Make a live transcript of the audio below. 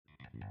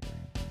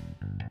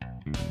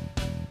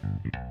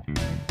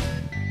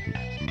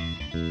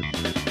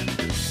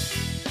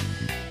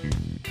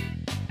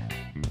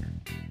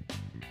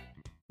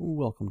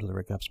Welcome to the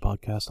Red Caps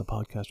Podcast, a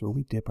podcast where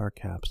we dip our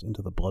caps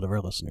into the blood of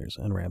our listeners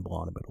and ramble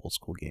on about old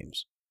school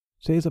games.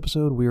 Today's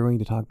episode, we are going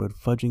to talk about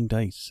fudging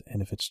dice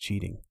and if it's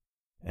cheating.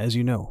 As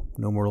you know,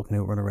 no mortal can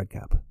outrun a red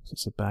cap, so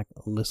sit back,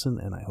 listen,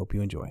 and I hope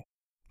you enjoy.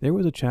 There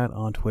was a chat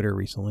on Twitter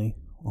recently,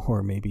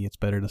 or maybe it's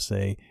better to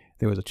say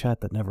there was a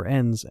chat that never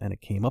ends, and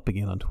it came up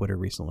again on Twitter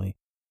recently,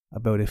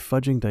 about if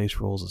fudging dice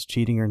rolls is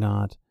cheating or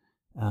not.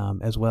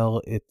 As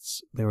well,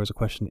 there was a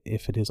question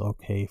if it is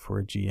okay for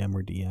a GM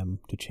or DM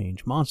to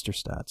change monster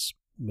stats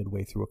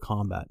midway through a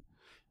combat,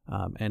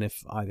 and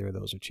if either of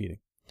those are cheating.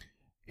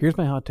 Here's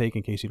my hot take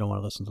in case you don't want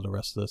to listen to the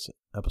rest of this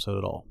episode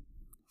at all.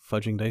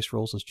 Fudging dice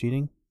rolls is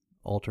cheating.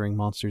 Altering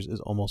monsters is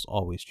almost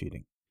always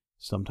cheating.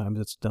 Sometimes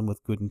it's done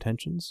with good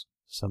intentions.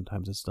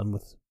 Sometimes it's done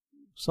with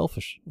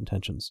selfish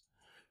intentions.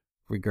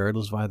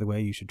 Regardless of either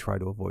way, you should try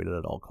to avoid it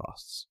at all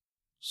costs.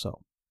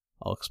 So,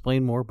 I'll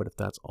explain more, but if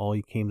that's all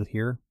you came to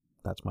hear,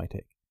 that's my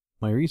take.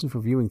 My reason for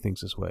viewing things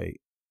this way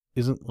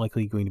isn't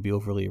likely going to be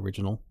overly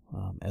original.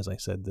 As I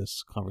said,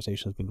 this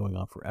conversation has been going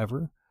on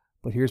forever,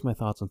 but here's my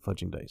thoughts on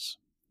fudging dice.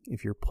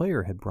 If your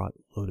player had brought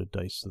loaded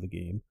dice to the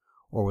game,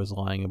 or was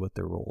lying about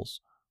their rolls,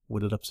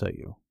 would it upset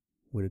you?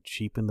 Would it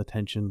cheapen the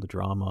tension, the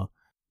drama,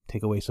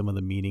 take away some of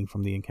the meaning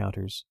from the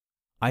encounters?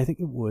 I think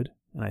it would,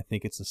 and I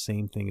think it's the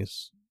same thing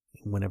as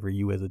whenever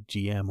you as a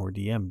GM or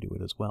DM do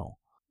it as well.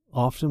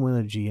 Often when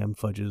a GM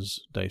fudges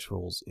dice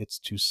rolls, it's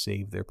to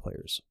save their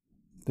players.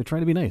 They're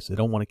trying to be nice. They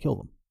don't want to kill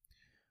them.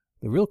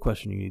 The real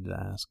question you need to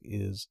ask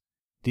is,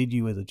 did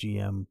you as a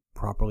GM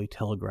properly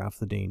telegraph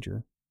the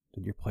danger?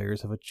 Did your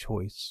players have a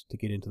choice to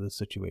get into this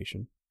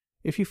situation?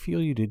 If you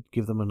feel you did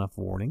give them enough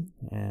warning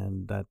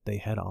and that they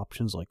had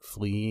options like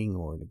fleeing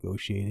or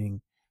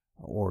negotiating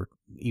or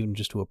even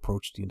just to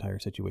approach the entire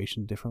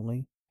situation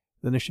differently,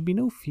 then there should be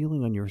no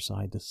feeling on your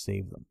side to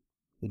save them.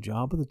 The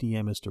job of the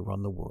DM is to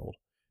run the world,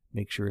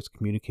 make sure it's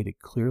communicated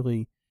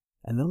clearly,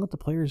 and then let the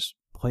players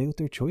play with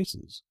their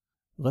choices.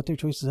 Let their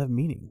choices have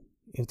meaning.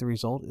 If the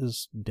result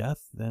is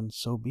death, then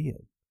so be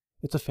it.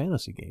 It's a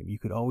fantasy game. You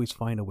could always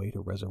find a way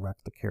to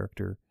resurrect the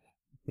character,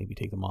 maybe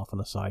take them off on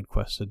a side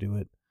quest to do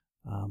it,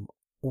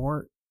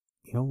 or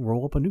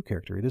roll up a new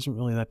character. It isn't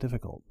really that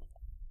difficult.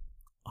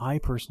 I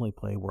personally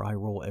play where I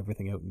roll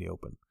everything out in the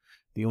open.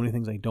 The only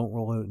things I don't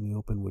roll out in the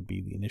open would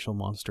be the initial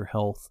monster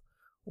health,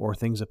 or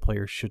things that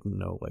players shouldn't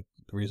know, like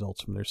the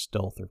results from their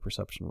stealth or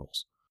perception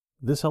rolls.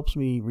 This helps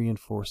me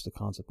reinforce the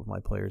concept with my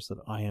players that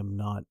I am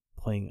not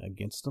playing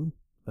against them,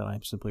 that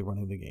I'm simply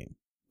running the game.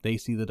 They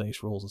see the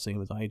dice rolls the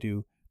same as I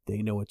do.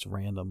 They know it's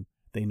random.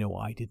 They know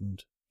I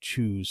didn't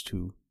choose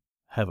to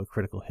have a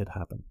critical hit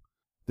happen.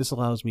 This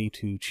allows me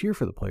to cheer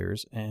for the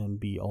players and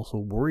be also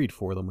worried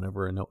for them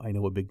whenever I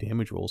know a big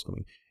damage roll is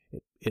coming.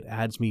 It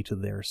adds me to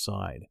their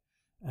side,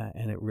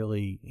 and it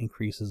really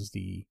increases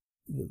the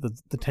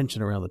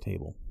tension around the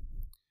table.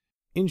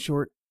 In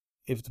short,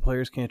 if the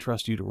players can't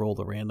trust you to roll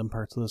the random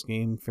parts of this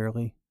game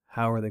fairly,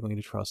 how are they going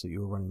to trust that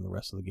you are running the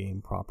rest of the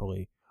game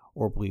properly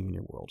or believe in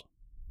your world?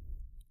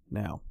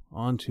 Now,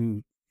 on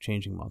to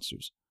changing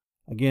monsters.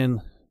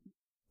 Again,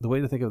 the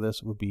way to think of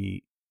this would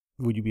be,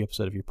 would you be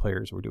upset if your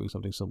players were doing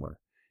something similar?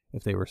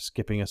 If they were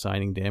skipping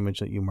assigning damage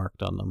that you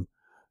marked on them,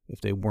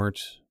 if they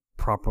weren't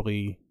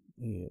properly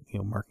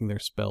marking their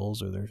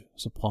spells or their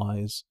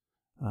supplies,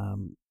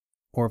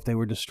 or if they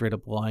were just straight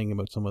up lying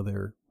about some of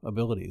their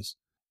abilities,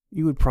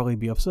 you would probably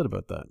be upset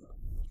about that.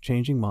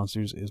 Changing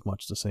monsters is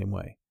much the same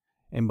way.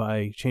 And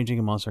by changing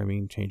a monster, I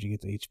mean changing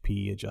its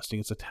HP, adjusting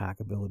its attack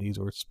abilities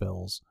or its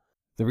spells.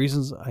 The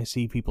reasons I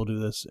see people do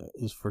this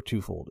is for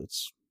twofold.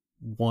 It's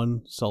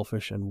one,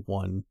 selfish, and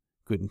one,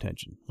 good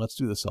intention. Let's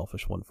do the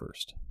selfish one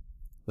first.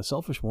 The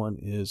selfish one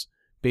is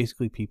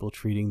basically people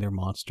treating their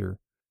monster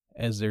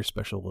as their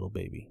special little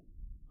baby.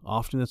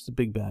 Often it's the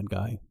big bad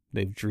guy.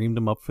 They've dreamed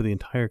him up for the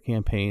entire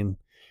campaign.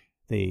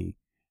 They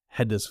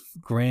had this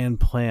grand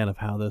plan of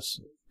how this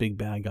big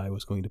bad guy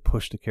was going to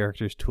push the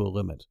characters to a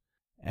limit.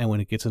 And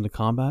when it gets into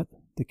combat,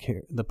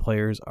 the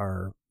players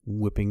are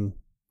whipping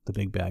the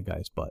big bad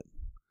guy's butt.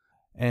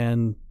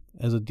 And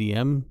as a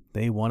DM,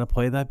 they want to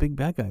play that big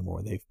bad guy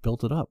more. They've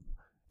built it up.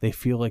 They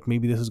feel like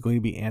maybe this is going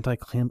to be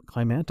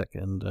anticlimactic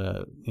and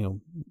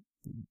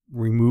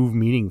remove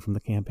meaning from the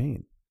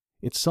campaign.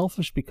 It's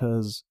selfish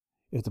because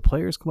if the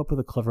players come up with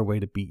a clever way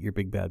to beat your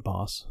big bad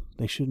boss,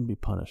 they shouldn't be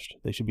punished.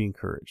 They should be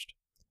encouraged.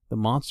 The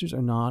monsters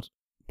are not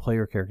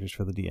player characters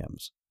for the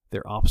DMs.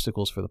 They're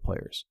obstacles for the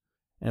players.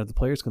 And if the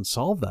players can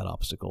solve that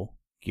obstacle,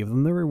 give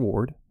them the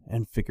reward,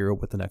 and figure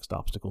out what the next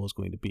obstacle is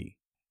going to be.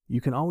 You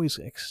can always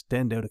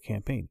extend out a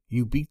campaign.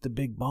 You beat the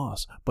big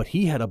boss, but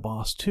he had a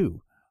boss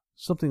too.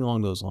 Something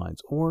along those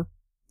lines. Or,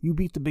 you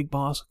beat the big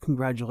boss,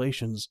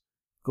 congratulations.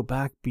 Go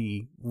back,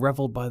 be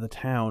reveled by the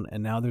town,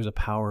 and now there's a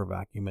power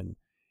vacuum. And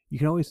you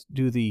can always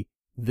do the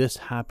this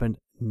happened,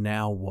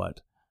 now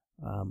what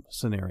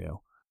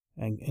scenario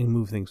and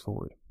move things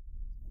forward.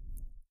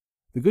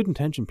 The good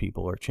intention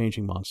people are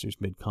changing monsters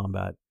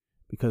mid-combat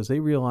because they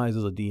realize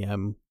as a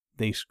DM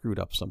they screwed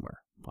up somewhere.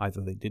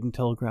 Either they didn't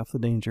telegraph the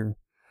danger,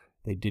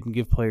 they didn't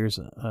give players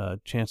a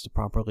chance to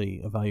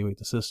properly evaluate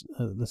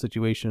the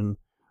situation,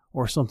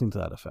 or something to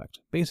that effect.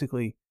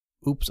 Basically,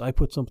 oops, I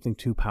put something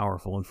too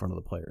powerful in front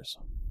of the players.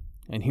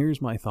 And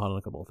here's my thought on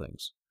a couple of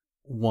things.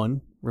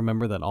 One,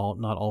 remember that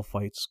not all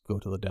fights go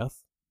to the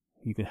death.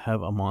 You can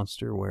have a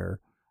monster where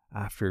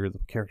after the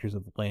characters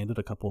have landed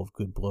a couple of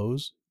good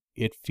blows,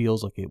 it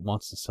feels like it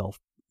wants to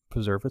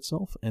self-preserve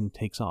itself and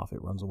takes off.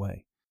 It runs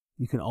away.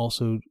 You can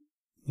also,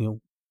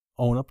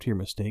 own up to your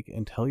mistake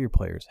and tell your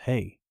players,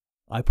 hey,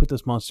 I put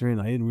this monster in,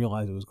 I didn't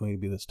realize it was going to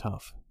be this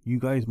tough. You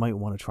guys might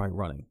want to try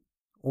running.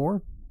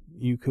 Or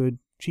you could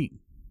cheat,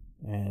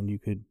 and you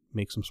could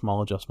make some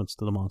small adjustments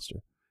to the monster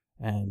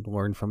and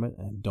learn from it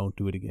and don't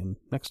do it again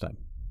next time.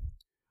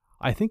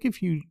 I think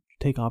if you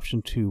take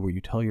option 2, where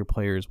you tell your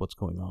players what's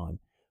going on,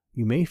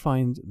 you may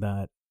find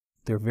that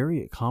they're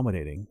very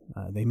accommodating.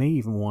 They may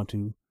even want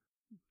to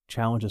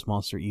challenge this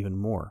monster even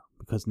more,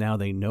 because now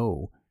they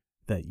know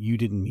that you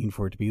didn't mean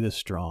for it to be this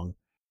strong,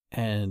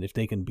 and if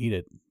they can beat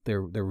it,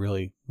 they're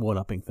really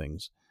one-upping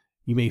things.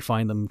 You may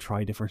find them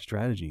try different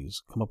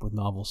strategies, come up with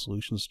novel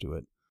solutions to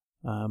it.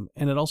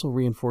 And it also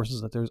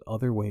reinforces that there's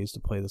other ways to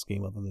play this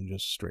game other than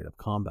just straight-up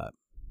combat.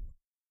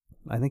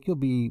 I think you'll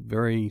be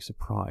very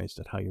surprised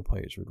at how your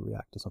players would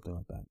react to something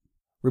like that.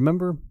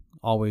 Remember,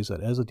 always,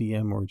 that as a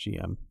DM or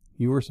GM,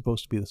 you are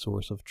supposed to be the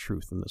source of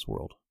truth in this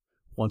world.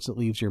 Once it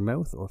leaves your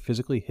mouth or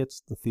physically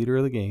hits the theater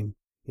of the game,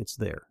 it's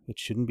there. It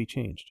shouldn't be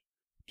changed.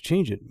 To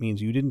change it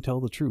means you didn't tell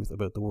the truth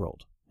about the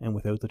world. And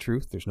without the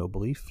truth, there's no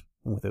belief.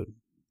 And without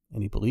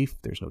any belief,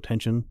 there's no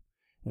tension. And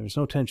if there's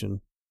no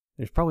tension,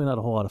 there's probably not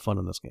a whole lot of fun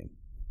in this game.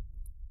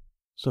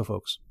 So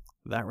folks,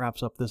 that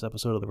wraps up this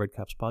episode of the Red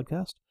Caps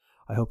podcast.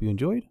 I hope you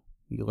enjoyed,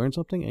 you learned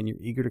something, and you're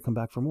eager to come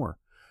back for more.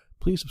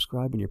 Please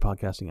subscribe in your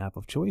podcasting app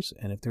of choice,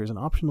 and if there's an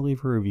option to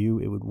leave a review,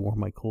 it would warm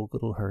my cold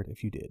little heart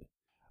if you did.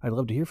 I'd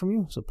love to hear from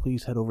you, so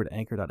please head over to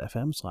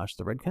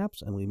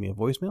anchor.fm/theredcaps and leave me a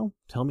voicemail.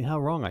 Tell me how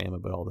wrong I am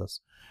about all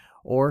this.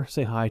 Or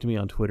say hi to me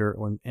on Twitter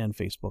and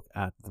Facebook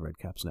at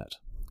TheRedCapsNet.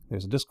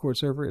 There's a Discord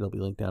server. It'll be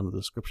linked down in the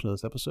description of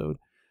this episode,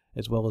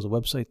 as well as a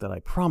website that I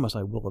promise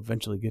I will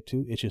eventually get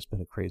to. It's just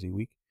been a crazy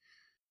week.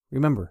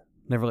 Remember,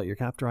 never let your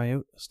cap dry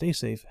out. Stay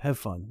safe. Have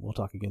fun. We'll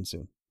talk again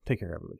soon. Take care, everybody.